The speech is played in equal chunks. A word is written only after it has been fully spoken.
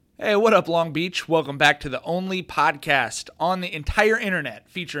Hey, what up, Long Beach? Welcome back to the only podcast on the entire internet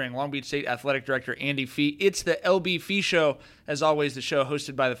featuring Long Beach State Athletic Director Andy Fee. It's the LB Fee Show. As always, the show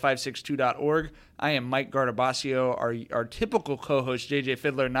hosted by the 562.org. I am Mike Gardabasio, our typical co-host, JJ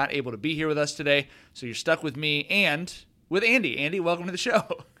Fiddler, not able to be here with us today, so you're stuck with me and with Andy. Andy, welcome to the show.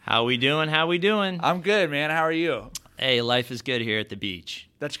 How we doing? I'm good, man. How are you? Hey, life is good here at the beach.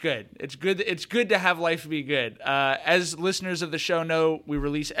 That's good. It's good to have life be good. As listeners of the show know, we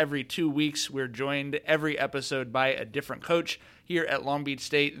release every 2 weeks. We're joined every episode by a different coach here at Long Beach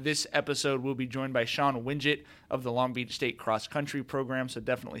State. This episode will be joined by Shawn Winget of the Long Beach State cross country program, so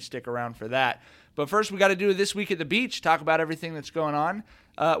definitely stick around for that. But first, we got to do This Week at the Beach, talk about everything that's going on.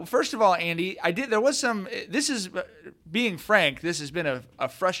 First of all, Andy, being frank, this has been a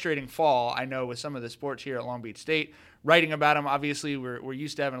frustrating fall, I know, with some of the sports here at Long Beach State. Writing about them, obviously, we're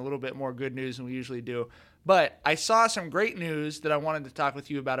used to having a little bit more good news than we usually do. But I saw some great news that I wanted to talk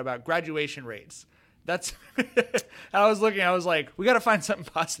with you about graduation rates. That's I was like, we got to find something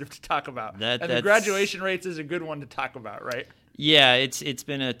positive to talk about. The graduation rates is a good one to talk about, right? Yeah, it's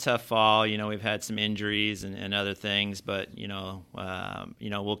been a tough fall. You know, we've had some injuries and other things, but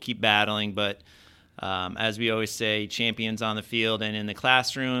we'll keep battling. But as we always say, champions on the field and in the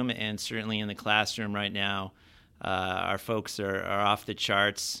classroom, and certainly in the classroom right now, our folks are off the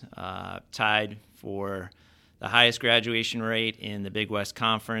charts, tied for the highest graduation rate in the Big West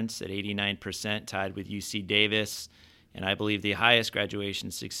Conference at 89%, tied with UC Davis, and I believe the highest graduation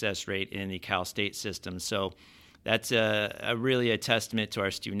success rate in the Cal State system. So that's really a testament to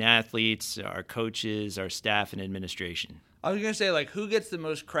our student athletes, our coaches, our staff, and administration. I was going to say, like, who gets the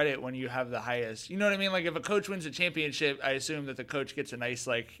most credit when you have the highest? You know what I mean? Like, if a coach wins a championship, I assume that the coach gets a nice,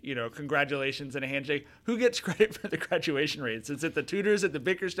 congratulations and a handshake. Who gets credit for the graduation rates? Is it the tutors at the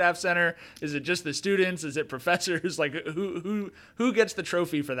Bickerstaff Center? Is it just the students? Is it professors? Like, who gets the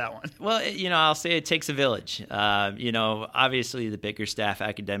trophy for that one? Well, I'll say it takes a village. Obviously the Bickerstaff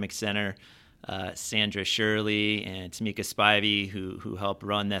Academic Center, Sandra Shirley and Tamika Spivey, who helped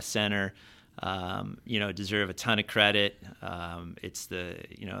run that center, deserve a ton of credit. It's the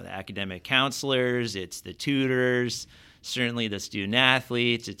academic counselors, it's the tutors, certainly the student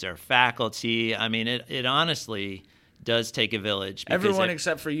athletes, it's our faculty. I mean, it honestly does take a village. Everyone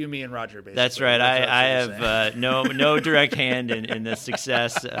except for you, me, and Roger, basically. That's right. I have no direct hand in the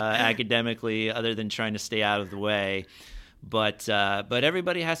success academically, other than trying to stay out of the way. But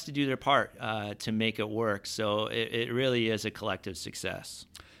everybody has to do their part to make it work. So it really is a collective success.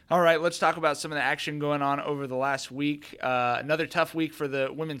 All right, let's talk about some of the action going on over the last week. Another tough week for the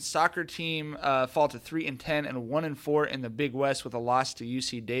women's soccer team. Fall to 3-10 and 1-4 in the Big West with a loss to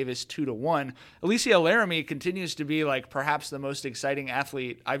UC Davis 2-1. Alicia Laramie continues to be perhaps the most exciting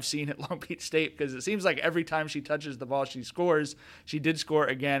athlete I've seen at Long Beach State, because it seems like every time she touches the ball, she scores. She did score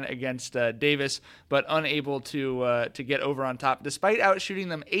again against Davis, but unable to get over on top, despite outshooting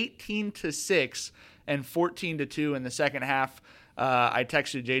them 18-6 and 14-2 in the second half. I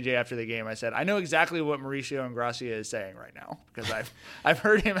texted JJ after the game. I said, I know exactly what Mauricio Ingracia is saying right now, because I've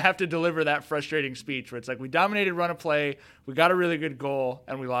heard him have to deliver that frustrating speech where it's like, we dominated run of play, we got a really good goal,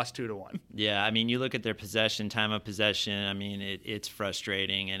 and we lost 2-1. Yeah, I mean, you look at their time of possession. I mean, it's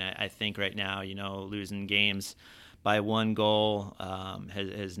frustrating, and I think right now, losing games by one goal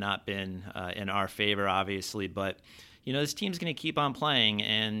has not been in our favor, obviously, but this team's going to keep on playing,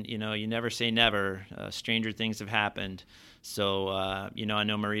 and you never say never. Stranger things have happened. So, I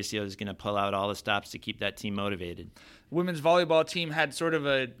know Mauricio is going to pull out all the stops to keep that team motivated. Women's volleyball team had sort of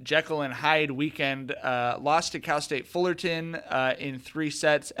a Jekyll and Hyde weekend, lost to Cal State Fullerton in 3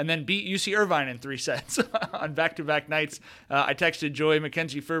 sets, and then beat UC Irvine in 3 sets on back-to-back nights. I texted Joy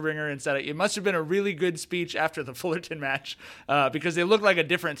Mackenzie Furbringer and said it must have been a really good speech after the Fullerton match, because they looked like a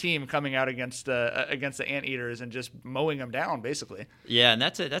different team coming out against the Anteaters and just mowing them down, basically. Yeah, and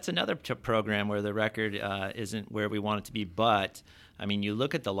that's another program where the record isn't where we want it to be, but I mean, you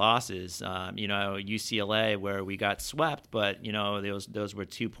look at the losses, UCLA, where we got swept, but, those were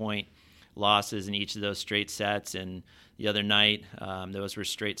 2-point losses in each of those straight sets. And the other night, those were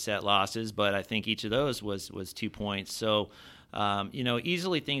straight set losses, but I think each of those was 2 points. So,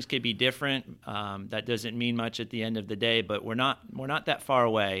 easily things could be different. That doesn't mean much at the end of the day, but we're not that far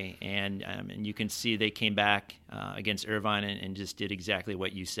away. And you can see they came back against Irvine and just did exactly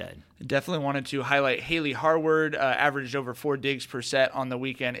what you said. Definitely wanted to highlight Haley Harward, averaged over 4 digs per set on the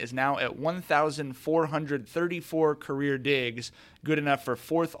weekend, is now at 1,434 career digs, good enough for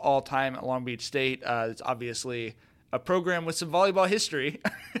 4th all-time at Long Beach State. It's obviously a program with some volleyball history.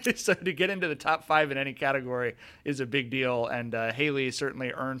 So to get into the top 5 in any category is a big deal. And Haley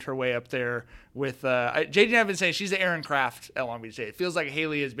certainly earned her way up there with JJ and I have been saying she's the Aaron Kraft at Long Beach State. It feels like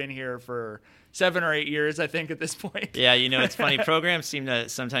Haley has been here for 7 or 8 years, I think, at this point. Yeah, it's funny. Programs seem to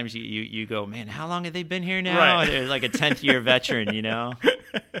sometimes you go, man, how long have they been here now? Right. They're like a 10th year veteran, In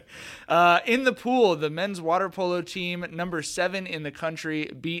the pool, the men's water polo team, number 7 in the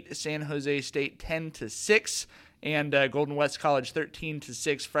country, beat San Jose State 10-6. And Golden West College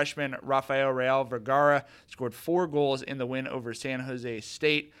 13-6. Freshman Rafael Real Vergara scored 4 goals in the win over San Jose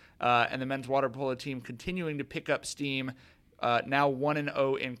State. And the men's water polo team continuing to pick up steam. Now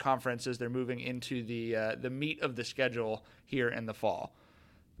 1-0 in conference as they're moving into the meat of the schedule here in the fall.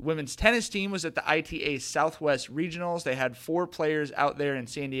 The women's tennis team was at the ITA Southwest Regionals. They had 4 players out there in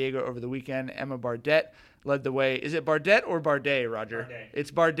San Diego over the weekend. Emma Bardet led the way. Is it Bardet or Bardet, Roger? Bardet.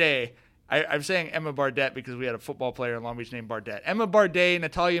 It's Bardet. I'm saying Emma Bardet because we had a football player in Long Beach named Bardet. Emma Bardet,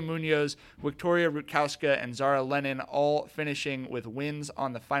 Natalia Munoz, Victoria Rutkowska, and Zara Lennon all finishing with wins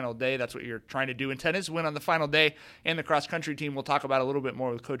on the final day. That's what you're trying to do in tennis, win on the final day. And the cross-country team we'll talk about a little bit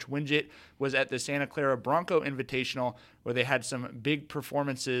more with Coach Winget was at the Santa Clara Bronco Invitational where they had some big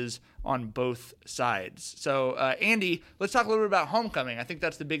performances on both sides. So, Andy, let's talk a little bit about homecoming. I think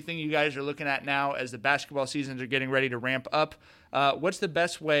that's the big thing you guys are looking at now as the basketball seasons are getting ready to ramp up. What's the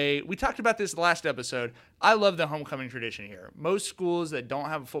best way? We talked about this last episode. I love the homecoming tradition here. Most schools that don't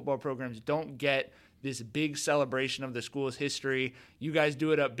have football programs don't get this big celebration of the school's history. You guys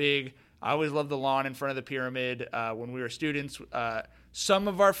do it up big. I always loved the lawn in front of the pyramid. When we were students, some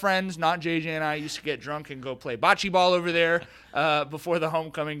of our friends, not JJ and I, used to get drunk and go play bocce ball over there before the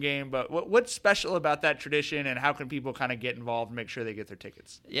homecoming game. But what's special about that tradition, and how can people kind of get involved and make sure they get their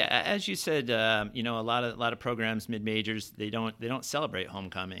tickets? Yeah, as you said, a lot of programs, mid majors, they don't celebrate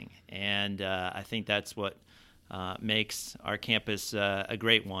homecoming, and I think that's what makes our campus a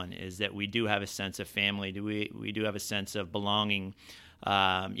great one. Is that we do have a sense of family. We do have a sense of belonging.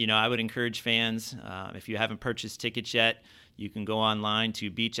 I would encourage fans, if you haven't purchased tickets yet, you can go online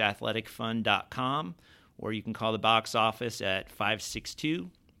to beachathleticfund.com, or you can call the box office at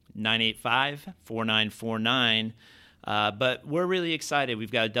 562-985-4949. But we're really excited.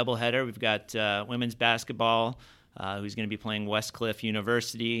 We've got a doubleheader. We've got women's basketball, who's going to be playing Westcliff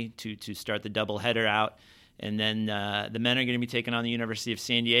University to start the doubleheader out. And then the men are going to be taking on the University of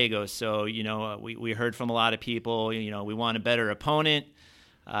San Diego. So, we heard from a lot of people, we want a better opponent.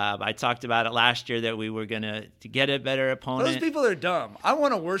 I talked about it last year that we were going to get a better opponent. Those people are dumb. I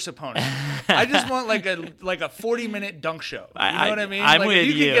want a worse opponent. I just want like a 40-minute dunk show. You know what I mean? I'm with if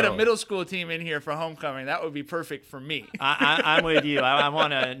you you. could get a middle school team in here for homecoming, that would be perfect for me. I'm with you. I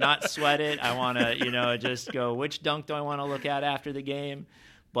want to not sweat it. I want to, just go, which dunk do I want to look at after the game?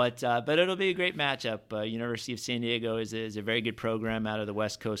 But it'll be a great matchup. University of San Diego is a very good program out of the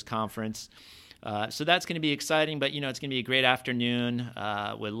West Coast Conference. So that's going to be exciting, but, it's going to be a great afternoon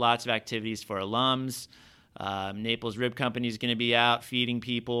with lots of activities for alums. Naples Rib Company is going to be out feeding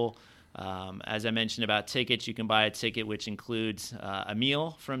people. As I mentioned about tickets, you can buy a ticket which includes a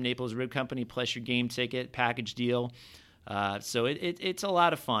meal from Naples Rib Company plus your game ticket, package deal. So it's a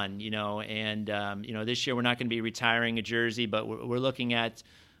lot of fun, and, this year we're not going to be retiring a jersey, but we're looking at,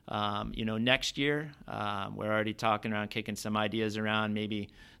 next year. We're already talking around, kicking some ideas around. Maybe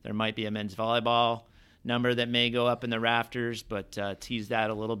there might be a men's volleyball number that may go up in the rafters, but tease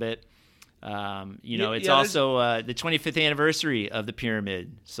that a little bit. It's also the 25th anniversary of the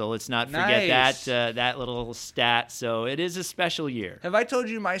pyramid, so let's not forget that little stat. So it is a special year. Have I told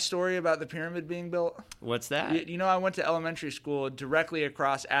you my story about the pyramid being built? What's that? I went to elementary school directly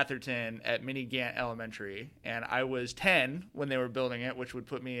across Atherton at Minnie Gant Elementary, and I was 10 when they were building it, which would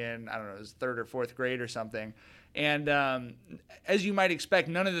put me in, I don't know, it was 3rd or 4th grade or something. And as you might expect,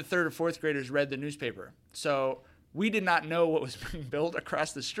 none of the 3rd or 4th graders read the newspaper. So we did not know what was being built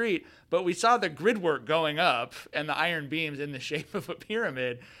across the street, but we saw the grid work going up and the iron beams in the shape of a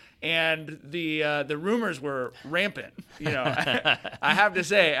pyramid, and the rumors were rampant. I have to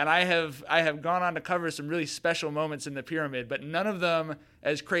say, and I have gone on to cover some really special moments in the pyramid, but none of them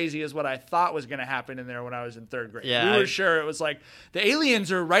as crazy as what I thought was going to happen in there when I was in 3rd grade. Yeah, we were sure it was like the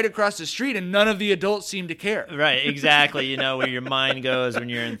aliens are right across the street, and none of the adults seem to care. Right, exactly. Where your mind goes when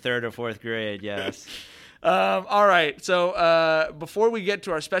you're in 3rd or 4th grade. Yes. All right. So before we get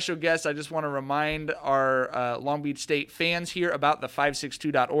to our special guests, I just want to remind our Long Beach State fans here about the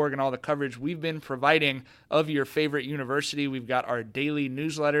 562.org and all the coverage we've been providing of your favorite university. We've got our daily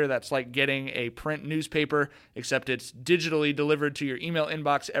newsletter that's like getting a print newspaper, except it's digitally delivered to your email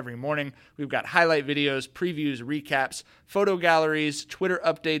inbox every morning. We've got highlight videos, previews, recaps, photo galleries, Twitter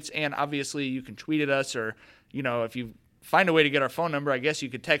updates, and obviously you can tweet at us or if you find a way to get our phone number, I guess you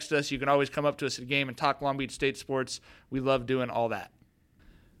could text us. You can always come up to us at a game and talk Long Beach State sports. We love doing all that.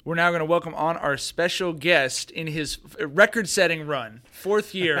 We're now going to welcome on our special guest in his record-setting run,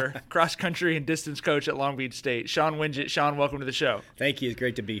 4th year cross-country and distance coach at Long Beach State, Shawn Winget. Shawn, welcome to the show. Thank you. It's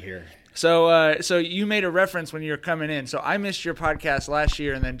great to be here. So you made a reference when you were coming in. So I missed your podcast last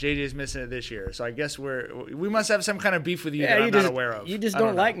year, and then JJ's missing it this year. So I guess we must have some kind of beef with you that I'm not aware of. You just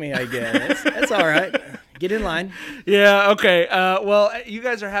don't like me, I guess. That's all right. Get in line. Yeah. Okay. Well, you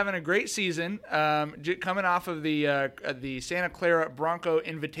guys are having a great season. Coming off of the Santa Clara Bronco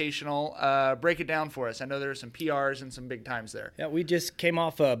Invitational. Break it down for us. I know there are some PRs and some big times there. Yeah, we just came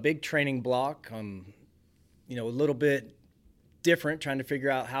off a big training block. A little bit different, trying to figure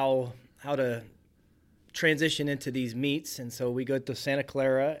out how to transition into these meets. And so we go to Santa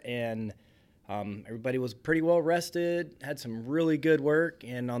Clara, and everybody was pretty well rested, had some really good work.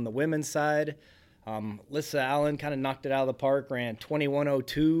 And on the women's side, Lissa Allen kind of knocked it out of the park, ran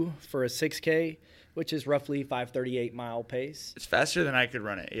 21:02 for a 6K, which is roughly 5:38 mile pace. It's faster than I could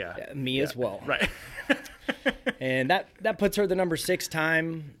run it, yeah. Me as well. Right. And that puts her the number 6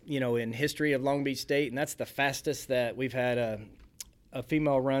 time, in history of Long Beach State, and that's the fastest that we've had a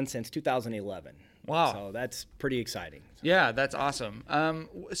female run since 2011. Wow. So that's pretty exciting. Yeah, that's awesome.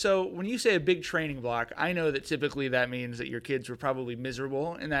 So when you say a big training block, I know that typically that means that your kids were probably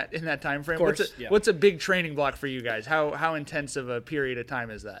miserable in that time frame. Of course, What's a big training block for you guys? How intense of a period of time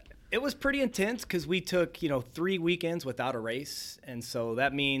is that? It was pretty intense because we took, 3 weekends without a race. And so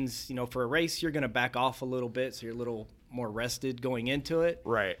that means, for a race, you're going to back off a little bit, so you're a little more rested going into it.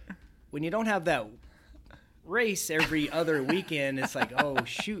 Right. When you don't have that race every other weekend, it's like, oh,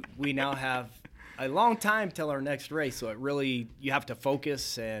 shoot, we now have a long time till our next race. So it really, you have to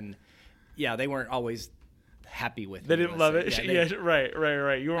focus. And, yeah, they weren't always happy with it. They didn't love it? Yeah, right.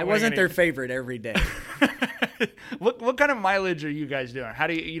 I wasn't their favorite every day. What kind of mileage are you guys doing? How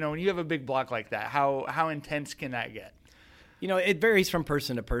do you, when you have a big block like that, how intense can that get? It varies from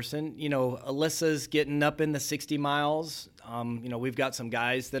person to person. Alyssa's getting up in the 60 miles. We've got some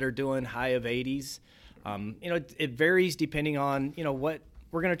guys that are doing high of 80s. It varies depending on, what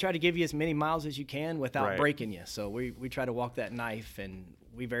we're going to try to give you as many miles as you can without breaking you. So we try to walk that knife, and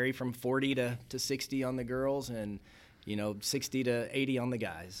we vary from 40 to 60 on the girls and, 60 to 80 on the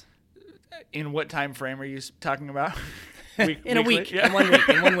guys. In what time frame are you talking about? In a week. Yeah. In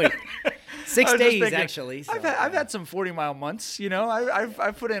 1 week. 6 days, actually. So. I've had some 40-mile months.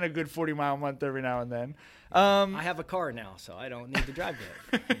 I've put in a good 40-mile month every now and then. I have a car now, so I don't need to drive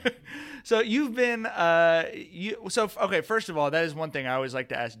that. So you've been first of all, that is one thing I always like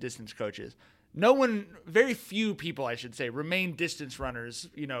to ask distance coaches. Very few people, I should say, remain distance runners,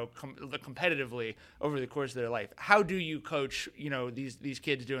 competitively over the course of their life. How do you coach, these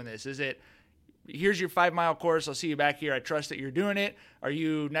kids doing this? Is it, here's your 5-mile course, I'll see you back here, I trust that you're doing it? Are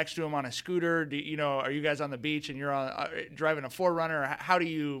you next to them on a scooter? Are you guys on the beach and you're on driving a 4Runner? How do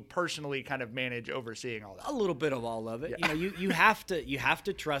you personally kind of manage overseeing all that? A little bit of all of it. Yeah. You have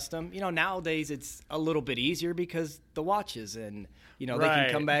to trust them. Nowadays it's a little bit easier because the watches and they can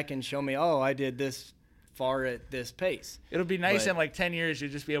come back and show me, oh, I did this far at this pace. It'll be nice in like 10 years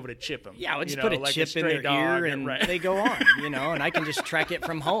you'll just be able to chip them. Yeah, we'll just put a chip in their ear and they go on, and I can just track it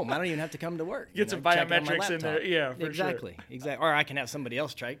from home. I don't even have to come to work. Get some biometrics in there. Yeah, for exactly. Sure. Exactly. Or I can have somebody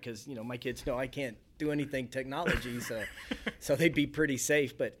else track because, my kids know I can't do anything technology, so they'd be pretty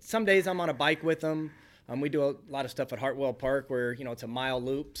safe. But some days I'm on a bike with them. We do a lot of stuff at Hartwell Park where, it's a mile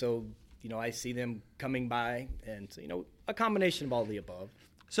loop. So, I see them coming by and, so, a combination of all the above.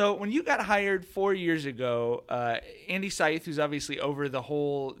 So when you got hired 4 years ago, Andy Seith, who's obviously over the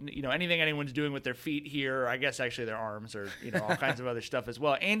whole, anything anyone's doing with their feet here, or I guess actually their arms or, all kinds of other stuff as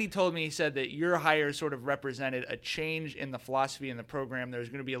well. Andy told me, he said that your hire sort of represented a change in the philosophy in the program. There's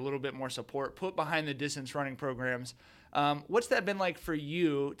going to be a little bit more support put behind the distance running programs. What's that been like for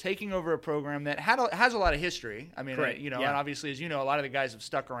you, taking over a program that has a lot of history? I mean, and obviously, as you know, a lot of the guys have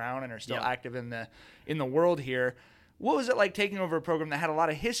stuck around and are still active in the world here. What was it like taking over a program that had a lot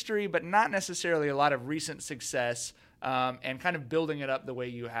of history, but not necessarily a lot of recent success, and kind of building it up the way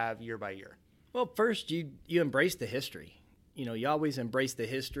you have year by year? Well, first, you embrace the history. You always embrace the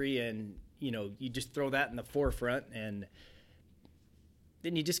history, and, you just throw that in the forefront, and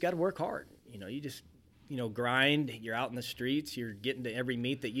then you just got to work hard. You just, grind. You're out in the streets. You're getting to every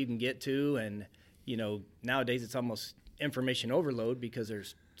meet that you can get to, and, nowadays it's almost information overload because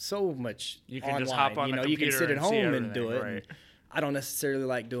there's so much you can online. Just hop on the computer, you can sit at home and do it. Right. And I don't necessarily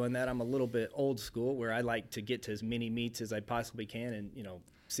like doing that. I'm a little bit old school where I like to get to as many meets as I possibly can and,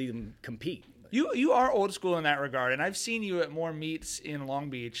 see them compete. You are old school in that regard, and I've seen you at more meets in Long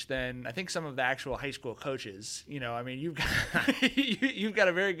Beach than I think some of the actual high school coaches. I mean, you've got you've got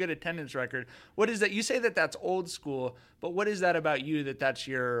a very good attendance record. What is that? You say that that's old school, but what is that about you that's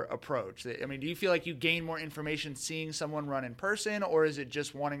your approach? I mean, do you feel like you gain more information seeing someone run in person, or is it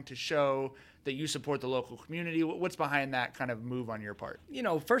just wanting to show that you support the local community? What's behind that kind of move on your part?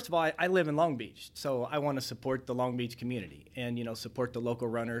 First of all, I live in Long Beach, so I want to support the Long Beach community and, support the local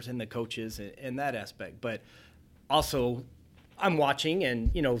runners and the coaches in that aspect. But also I'm watching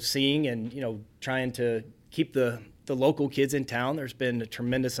and, seeing and, trying to keep the local kids in town. There's been a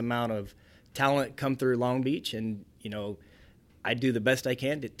tremendous amount of talent come through Long Beach, and, I do the best I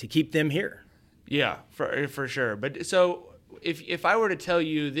can to keep them here. Yeah, for sure. But so if I were to tell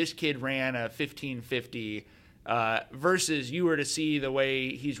you this kid ran a 15:50 versus you were to see the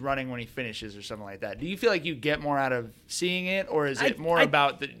way he's running when he finishes or something like that, do you feel like you get more out of seeing it, or is it more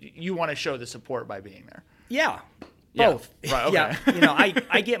about that you want to show the support by being there? Yeah, both. Yeah. Right, okay. Yeah,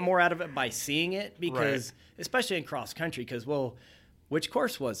 I get more out of it by seeing it because, especially in cross country, because which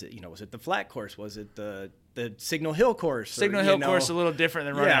course was it? Was it the flat course? Was it the Signal Hill course? Signal Hill course a little different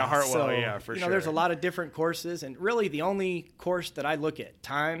than running a Hartwell. For sure. There's a lot of different courses, and really the only course that I look at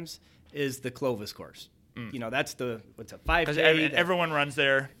times is the Clovis course. That's what's a 5K. Because everyone runs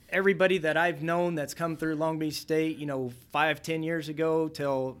there. Everybody that I've known that's come through Long Beach State, 5-10 years ago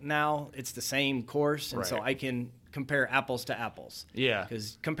till now, it's the same course, and so I can compare apples to apples. Yeah.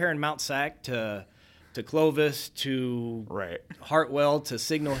 Because comparing Mount Sac to Clovis to Hartwell to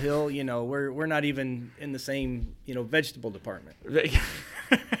Signal Hill, we're not even in the same vegetable department.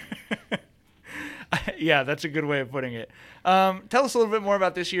 Yeah, that's a good way of putting it. Tell us a little bit more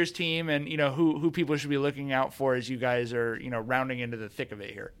about this year's team and who people should be looking out for as you guys are rounding into the thick of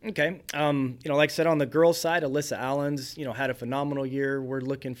it here. Okay, like I said, on the girls' side, Alyssa Allens had a phenomenal year. We're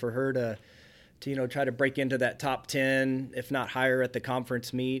looking for her to try to break into that top 10, if not higher, at the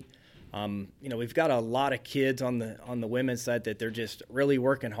conference meet. We've got a lot of kids on the women's side that they're just really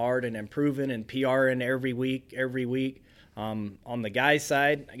working hard and improving and PRing every week. On the guys'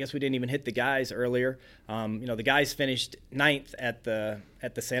 side, I guess we didn't even hit the guys earlier. The guys finished 9th at the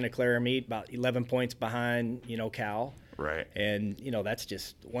Santa Clara meet, about 11 points behind, Cal. Right. And, that's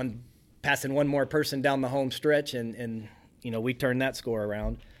just passing one more person down the home stretch, and we turned that score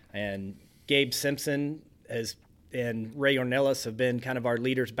around. And Gabe Simpson and Ray Ornelas have been kind of our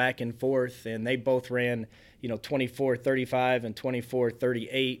leaders back and forth, and they both ran, 24:35 and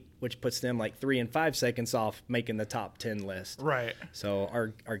 24:38, which puts them like 3 and 5 seconds off making the top 10 list. Right. So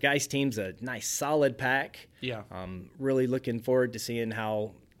our guys' team's a nice, solid pack. Yeah. Really looking forward to seeing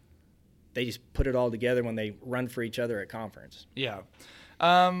how they just put it all together when they run for each other at conference. Yeah.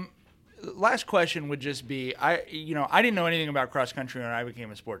 Last question would just be, I didn't know anything about cross country when I became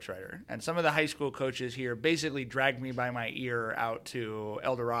a sports writer, and some of the high school coaches here basically dragged me by my ear out to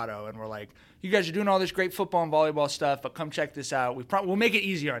El Dorado and were like, "You guys are doing all this great football and volleyball stuff, but come check this out. We'll make it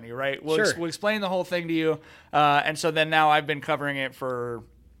easy on you, right? We'll explain the whole thing to you." And so then now I've been covering it for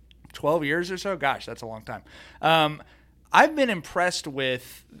 12 years or so. Gosh, that's a long time. I've been impressed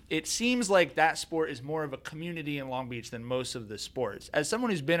with, it seems like that sport is more of a community in Long Beach than most of the sports. As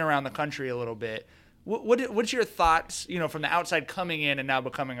someone who's been around the country a little bit, what's your thoughts, from the outside coming in and now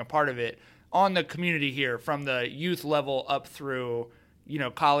becoming a part of it, on the community here from the youth level up through,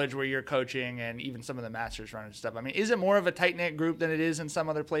 college where you're coaching and even some of the masters run and stuff? I mean, is it more of a tight-knit group than it is in some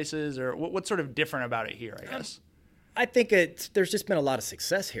other places, or what's sort of different about it here, I guess? I think there's just been a lot of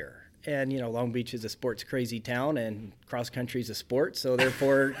success here. And, Long Beach is a sports crazy town, and cross country is a sport. So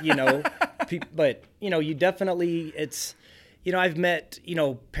therefore, but, you definitely, I've met,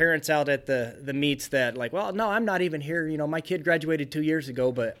 parents out at the meets that like, well, no, I'm not even here. My kid graduated 2 years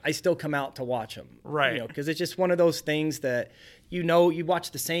ago, but I still come out to watch them. Right. Because it's just one of those things that, you watch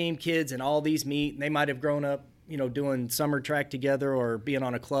the same kids in all these meet, and they might have grown up, doing summer track together or being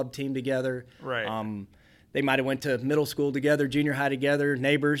on a club team together. Right. They might have went to middle school together, junior high together,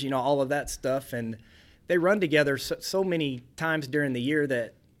 neighbors, all of that stuff. And they run together so many times during the year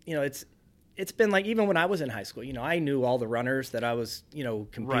that, it's been like, even when I was in high school, I knew all the runners that I was,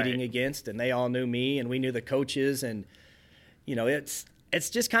 competing against, and they all knew me, and we knew the coaches. And, it's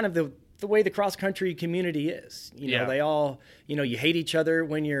just kind of the way the cross country community is. They all, you hate each other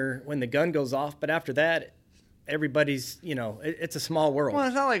when the gun goes off, but after that, everybody's, it's a small world. Well,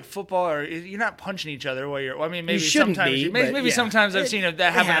 it's not like football, or you're not punching each other while you're. Well, I mean, maybe sometimes. Sometimes I've seen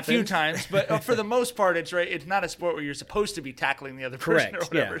that happen a few times, but for the most part, it's right. It's not a sport where you're supposed to be tackling the other person or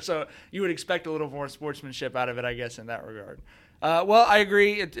whatever. Yeah. So you would expect a little more sportsmanship out of it, I guess, in that regard. Well, I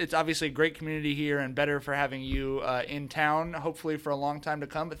agree. It's obviously a great community here and better for having you in town, hopefully for a long time to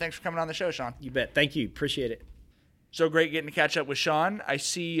come. But thanks for coming on the show, Shawn. You bet. Thank you. Appreciate it. So great getting to catch up with Shawn. I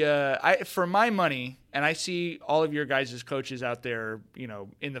see, for my money, and I see all of your guys' coaches out there, you know,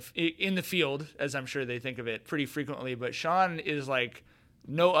 in the field, as I'm sure they think of it, pretty frequently. But Shawn is like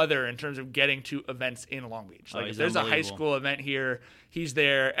no other in terms of getting to events in Long Beach. Like if there's a high school event here, he's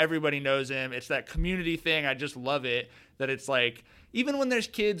there. Everybody knows him. It's that community thing. I just love it. That it's like, even when there's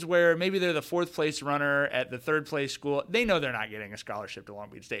kids where maybe they're the fourth place runner at the third place school, they know they're not getting a scholarship to Long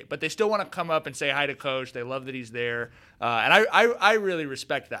Beach State, but they still want to come up and say hi to coach. They love that he's there. And I really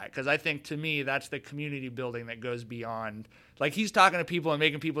respect that, because I think, to me, that's the community building that goes beyond. Like, he's talking to people and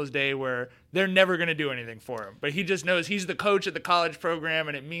making people's day where they're never going to do anything for him, but he just knows he's the coach at the college program,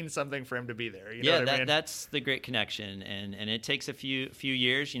 and it means something for him to be there. You know what I mean? That's the great connection, and it takes a few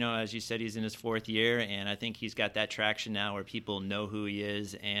years. You know, as you said, he's in his fourth year, and I think he's got that traction now where people know who he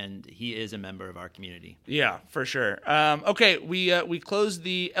is, and he is a member of our community. Yeah, for sure. Okay, we close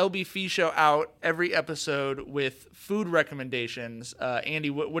the LB Fee Show out every episode with food recommendations. Andy,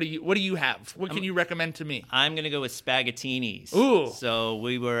 what do you have? What can you recommend to me? I'm going to go with spaghettinis. Ooh. So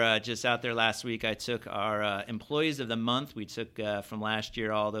we were just out there last week. I took our employees of the month. We took from last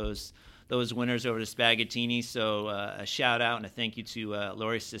year all those winners over to Spaghettini. So a shout out and a thank you to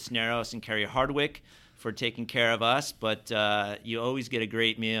Lori Cisneros and Carrie Hardwick for taking care of us. But you always get a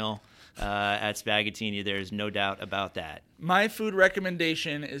great meal at Spaghettini. There's no doubt about that. My food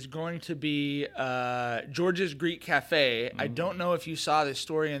recommendation is going to be George's Greek Cafe. I don't know if you saw this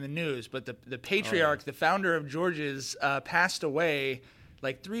story in the news, but the patriarch, the founder of George's, passed away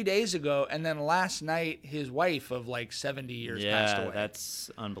like 3 days ago, and then last night his wife of like 70 years passed away. Yeah,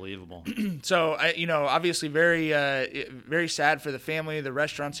 that's unbelievable. So, obviously very sad for the family. The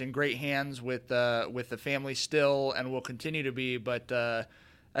restaurant's in great hands with the family still, and will continue to be, but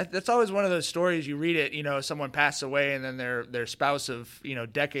that's always one of those stories. You read it, someone passed away, and then their spouse of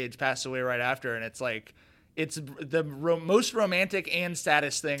decades passed away right after, and it's like it's the most romantic and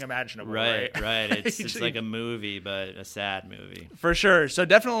saddest thing imaginable. Right. It's like a movie, but a sad movie. For sure. So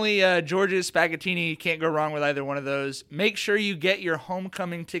definitely George's Spaghettini. Can't go wrong with either one of those. Make sure you get your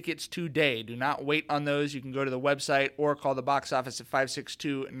homecoming tickets today. Do not wait on those. You can go to the website or call the box office at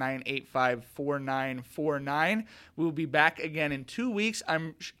 562-985-4949. We'll be back again in 2 weeks.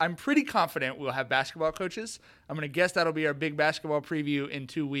 I'm pretty confident we'll have basketball coaches. I'm going to guess that'll be our big basketball preview in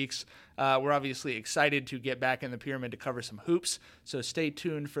 2 weeks. We're obviously excited to get back in the pyramid to cover some hoops, so stay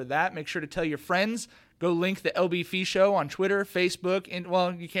tuned for that. Make sure to tell your friends. Go link the LB Fee Show on Twitter, Facebook, and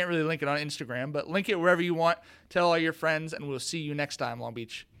well, you can't really link it on Instagram, but link it wherever you want. Tell all your friends, and we'll see you next time, Long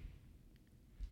Beach.